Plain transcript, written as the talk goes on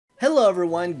Hello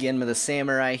everyone,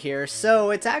 GenmaTheSamurai here. So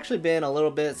it's actually been a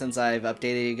little bit since I've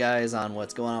updated you guys on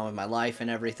what's going on with my life and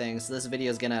everything, so this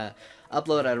video is gonna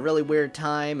upload at a really weird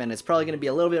time and it's probably gonna be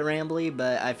a little bit rambly,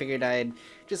 but I figured I'd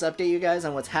just update you guys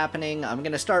on what's happening. I'm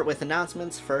gonna start with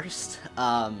announcements first.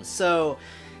 So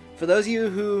for those of you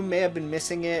who may have been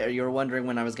missing it, or you were wondering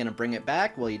when I was going to bring it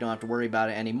back, well, you don't have to worry about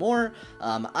it anymore.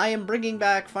 I am bringing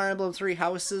back Fire Emblem 3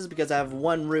 Houses because I have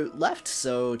one route left,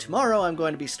 so tomorrow I'm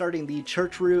going to be starting the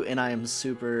church route, and I am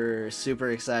super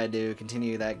excited to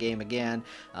continue that game again.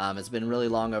 It's been really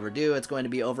long overdue. It's going to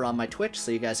be over on my Twitch, so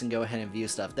you guys can go ahead and view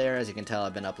stuff there. As you can tell,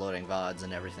 I've been uploading VODs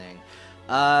and everything.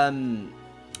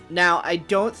 Now, I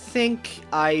don't think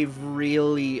I've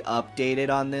really updated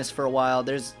on this for a while.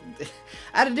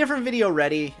 I had a different video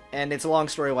ready, and it's a long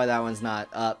story why that one's not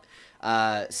up.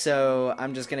 So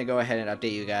I'm just going to go ahead and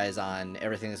update you guys on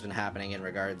everything that's been happening in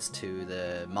regards to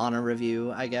the Mana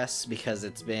review, I guess, because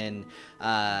it's been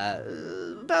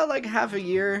about like half a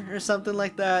year or something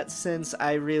like that since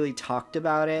I really talked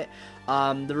about it.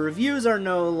 The reviews are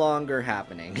no longer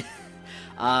happening.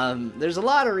 There's a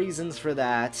lot of reasons for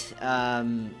that,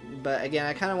 but again,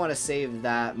 I kind of want to save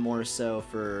that more so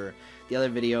for the other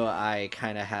video I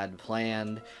kind of had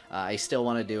planned. I still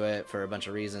want to do it for a bunch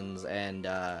of reasons, and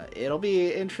it'll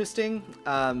be interesting,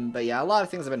 but yeah, a lot of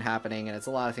things have been happening, and it's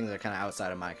a lot of things that are kind of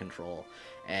outside of my control,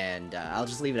 and I'll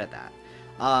just leave it at that.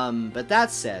 But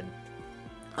that said,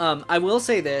 I will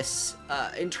say this,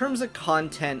 in terms of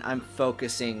content, I'm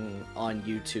focusing on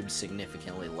YouTube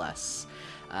significantly less.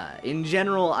 In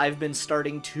general, I've been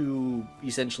starting to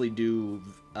essentially do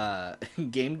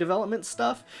game development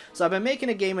stuff. So I've been making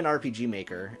a game in RPG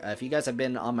Maker. If you guys have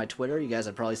been on my Twitter, you guys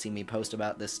have probably seen me post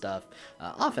about this stuff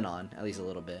off and on, at least a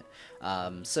little bit.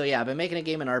 So yeah, I've been making a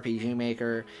game in RPG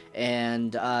Maker,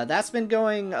 and that's been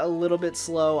going a little bit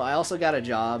slow. I also got a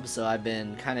job, so I've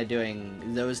been kind of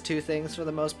doing those two things for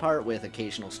the most part, with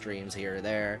occasional streams here or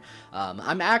there.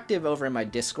 I'm active over in my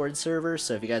Discord server,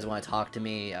 so if you guys want to talk to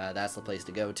me, that's the place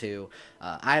to go to.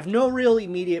 I have no real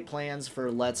immediate plans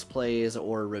for Let's Plays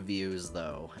or reviews,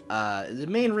 though. The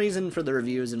main reason for the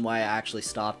reviews and why I actually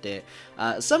stopped it,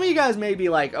 some of you guys may be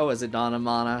like, oh, is it Dawn of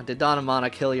Mana? Did Dawn of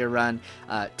Mana kill your run?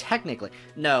 Technically,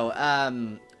 no.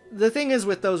 The thing is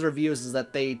with those reviews is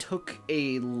that they took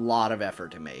a lot of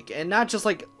effort to make, and not just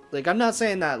like I'm not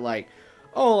saying that like,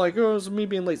 oh, like it was me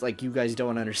being lazy. Like, you guys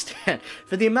don't understand.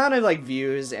 For the amount of like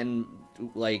views and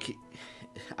like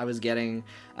I was getting,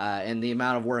 and the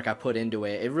amount of work I put into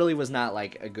it, it really was not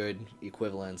like a good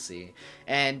equivalency.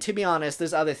 And to be honest,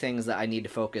 there's other things that I need to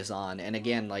focus on. And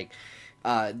again, like,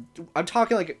 I'm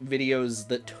talking like videos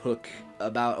that took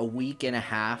about a week and a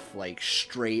half, like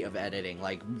straight of editing,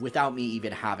 like without me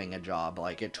even having a job.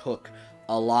 Like, it took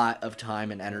a lot of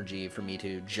time and energy for me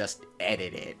to just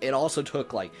edit it. It also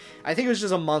took, like, I think it was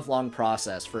just a month-long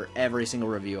process for every single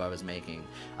review I was making.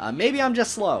 Maybe I'm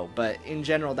just slow, but in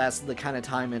general, that's the kind of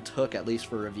time it took, at least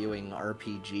for reviewing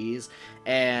RPGs.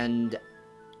 And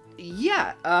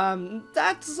yeah,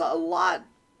 that's a lot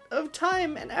of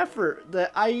time and effort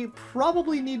that I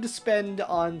probably need to spend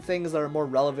on things that are more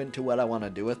relevant to what I want to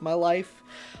do with my life,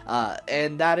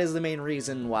 and that is the main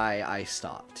reason why I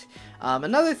stopped.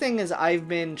 Another thing is I've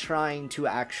been trying to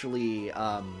actually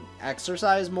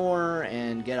exercise more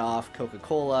and get off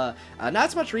Coca-Cola,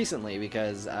 not so much recently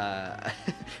because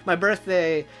my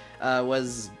birthday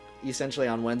was essentially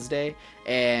on Wednesday,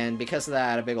 and because of that I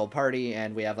had a big old party,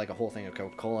 and we have like a whole thing of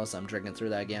Coca-Cola, so I'm drinking through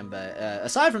that again. But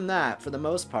aside from that, for the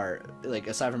most part, like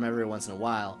aside from every once in a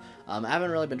while, I haven't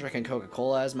really been drinking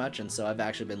Coca-Cola as much, and so I've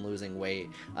actually been losing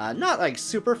weight. Not like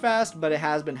super fast, but it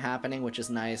has been happening, which is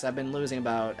nice. I've been losing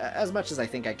about as much as I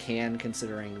think I can,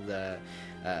 considering the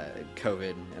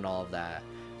COVID and all of that.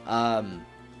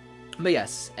 But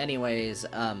yes, anyways,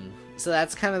 so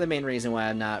that's kind of the main reason why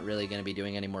I'm not really going to be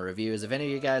doing any more reviews. If any of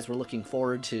you guys were looking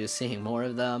forward to seeing more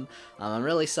of them, I'm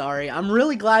really sorry. I'm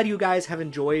really glad you guys have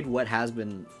enjoyed what has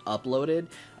been uploaded.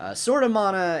 Sword of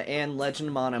Mana and Legend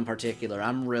of Mana in particular,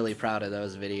 I'm really proud of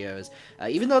those videos.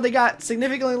 Even though they got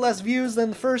significantly less views than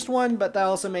the first one, but that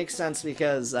also makes sense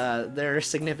because they're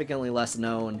significantly less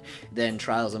known than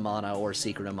Trials of Mana or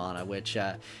Secret of Mana, which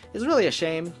is really a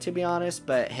shame, to be honest,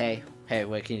 but hey,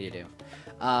 what can you do?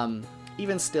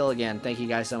 Even still, again, thank you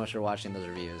guys so much for watching those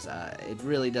reviews. It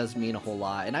really does mean a whole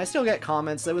lot. And I still get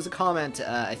comments. There was a comment,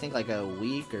 I think like a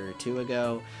week or two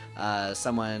ago.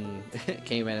 Someone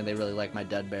came in and they really liked my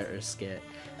Dud Bear skit.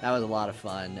 That was a lot of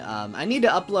fun. I need to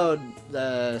upload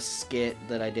the skit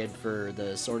that I did for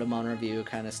the Sword of Mana review,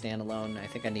 kind of standalone. I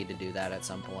think I need to do that at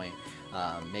some point.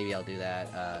 Maybe I'll do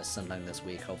that sometime this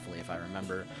week, hopefully, if I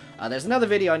remember. There's another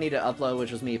video I need to upload,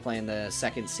 which was me playing the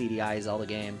second CDI Zelda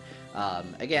game.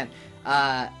 Again,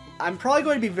 I'm probably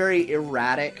going to be very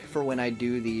erratic for when I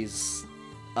do these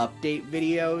update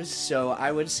videos, so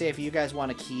I would say if you guys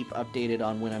want to keep updated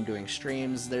on when I'm doing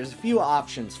streams, there's a few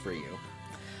options for you.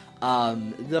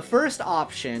 The first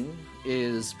option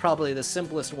is probably the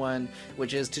simplest one,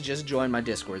 which is to just join my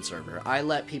Discord server. I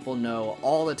let people know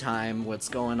all the time what's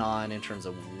going on in terms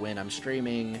of when I'm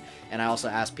streaming, and I also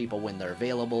ask people when they're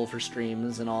available for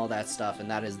streams and all that stuff, and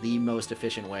that is the most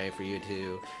efficient way for you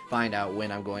to find out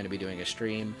when I'm going to be doing a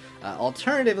stream.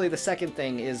 Alternatively, the second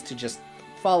thing is to just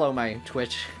follow my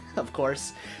Twitch, of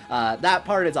course. That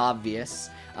part is obvious.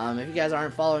 If you guys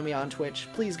aren't following me on Twitch,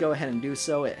 please go ahead and do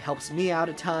so. It helps me out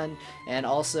a ton, and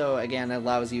also, again, it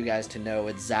allows you guys to know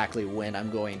exactly when I'm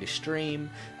going to stream.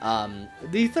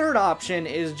 The third option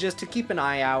is just to keep an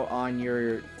eye out on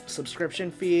your subscription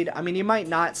feed. I mean, you might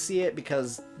not see it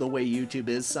because the way YouTube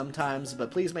is sometimes, but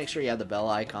please make sure you have the bell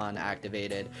icon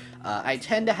activated. I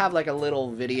tend to have like a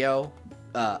little video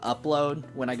upload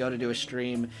when I go to do a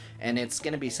stream, and it's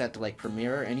going to be set to like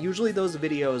Premiere, and usually those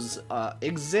videos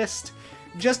exist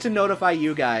just to notify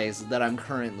you guys that I'm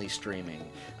currently streaming.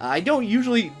 I don't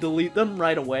usually delete them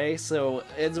right away, so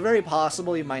it's very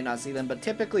possible you might not see them, but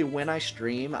typically when I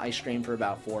stream for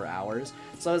about 4 hours.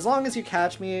 So as long as you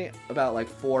catch me about like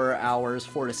 4 hours,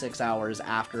 4 to 6 hours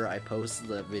after I post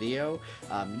the video,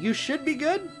 you should be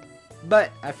good,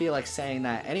 but I feel like saying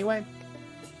that anyway.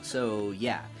 So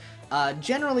yeah.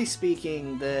 Generally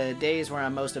speaking, the days where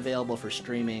I'm most available for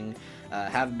streaming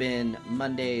have been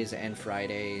Mondays and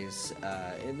Fridays.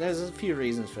 And there's a few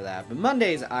reasons for that, but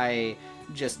Mondays I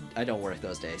don't work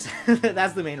those days.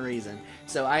 That's the main reason.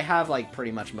 So I have like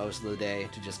pretty much most of the day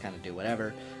to just kind of do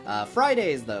whatever.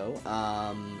 Fridays though,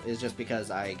 is just because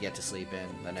I get to sleep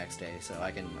in the next day, so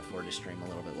I can afford to stream a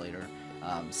little bit later.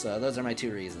 So those are my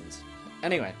two reasons.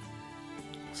 Anyway.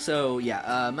 So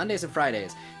yeah, Mondays and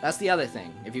Fridays, that's the other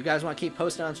thing. If you guys want to keep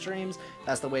posting on streams,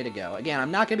 that's the way to go. Again, I'm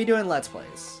not going to be doing Let's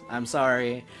Plays. I'm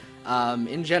sorry.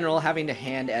 In general, having to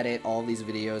hand edit all these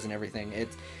videos and everything,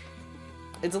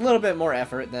 it's a little bit more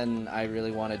effort than I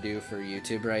really want to do for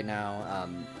YouTube right now.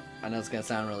 I know it's going to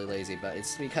sound really lazy, but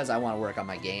it's because I want to work on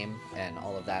my game and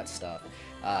all of that stuff.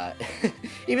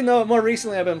 Even though more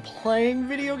recently I've been playing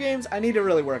video games, I need to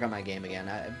really work on my game again.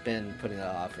 I've been putting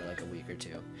that off for like a week or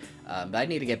two. But I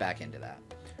need to get back into that.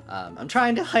 I'm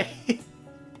trying to like...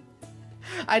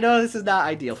 I know this is not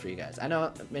ideal for you guys. I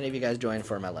know many of you guys join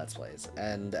for my Let's Plays.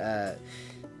 And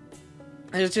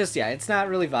it's just, yeah, it's not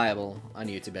really viable on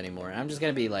YouTube anymore. I'm just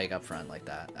going to be like upfront like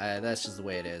that. That's just the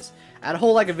way it is. I had a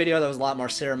whole like a video that was a lot more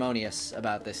ceremonious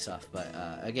about this stuff. But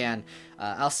again,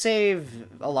 I'll save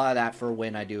a lot of that for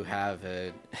when I do have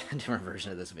a different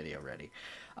version of this video ready.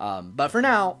 But for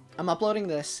now, I'm uploading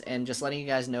this and just letting you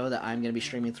guys know that I'm going to be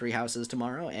streaming Three Houses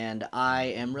tomorrow, and I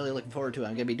am really looking forward to it.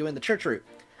 I'm going to be doing the church route.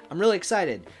 I'm really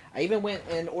excited. I even went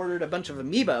and ordered a bunch of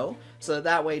amiibo, so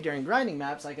that way during grinding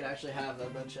maps I could actually have a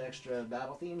bunch of extra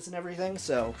battle themes and everything,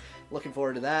 so looking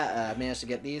forward to that. I managed to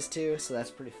get these two, so that's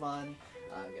pretty fun.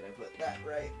 I'm going to put that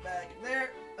right back there.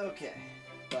 Okay,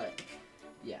 but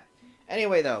yeah.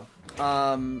 Anyway, though,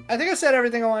 I think I said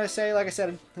everything I want to say. Like I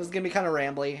said, this is going to be kind of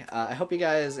rambly. I hope you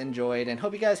guys enjoyed, and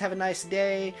hope you guys have a nice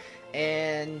day,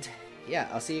 and yeah,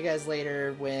 I'll see you guys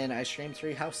later when I stream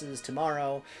Three Houses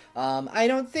tomorrow. I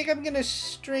don't think I'm going to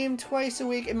stream twice a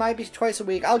week. It might be twice a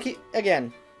week. I'll keep,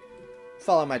 again,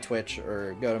 follow my Twitch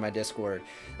or go to my Discord.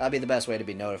 That'll be the best way to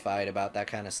be notified about that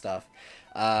kind of stuff.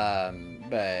 But,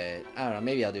 I don't know,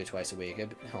 maybe I'll do it twice a week.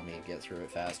 It'd help me get through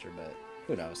it faster, but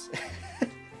who knows.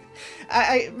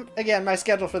 Again, my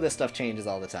schedule for this stuff changes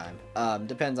all the time.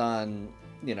 Depends on,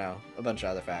 you know, a bunch of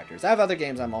other factors. I have other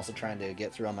games I'm also trying to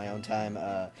get through on my own time.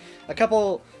 A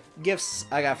couple gifts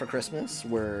I got for Christmas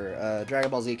were Dragon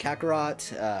Ball Z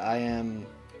Kakarot. I am,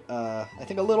 I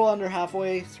think, a little under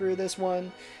halfway through this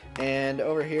one. And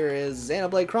over here is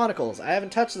Xenoblade Chronicles. I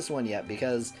haven't touched this one yet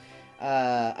because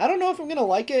I don't know if I'm going to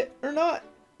like it or not.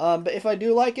 But if I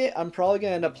do like it, I'm probably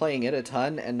going to end up playing it a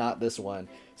ton and not this one.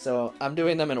 So I'm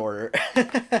doing them in order.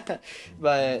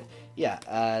 But yeah,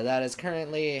 that is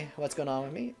currently what's going on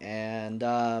with me.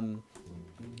 And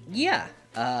yeah,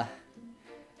 I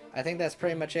think that's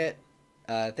pretty much it.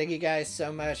 Thank you guys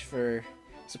so much for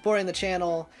supporting the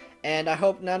channel. And I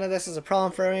hope none of this is a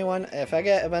problem for anyone. If I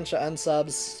get a bunch of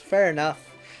unsubs, fair enough.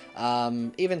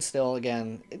 Even still,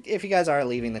 again, if you guys are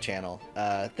leaving the channel,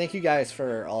 thank you guys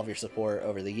for all of your support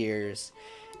over the years,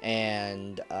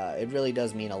 and it really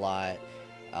does mean a lot.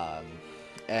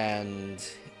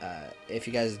 If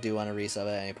you guys do want to resub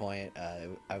at any point, that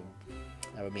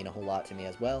would mean a whole lot to me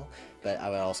as well, but I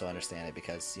would also understand it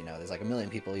because, you know, there's like a million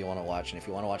people you want to watch, and if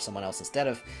you want to watch someone else instead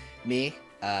of me,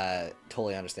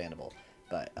 totally understandable.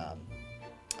 But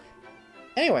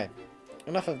anyway,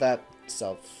 enough of that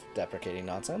self-deprecating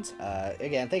nonsense.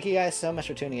 Again, thank you guys so much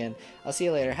for tuning in. I'll see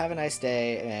you later. Have a nice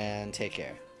day and take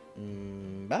care.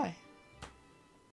 Bye.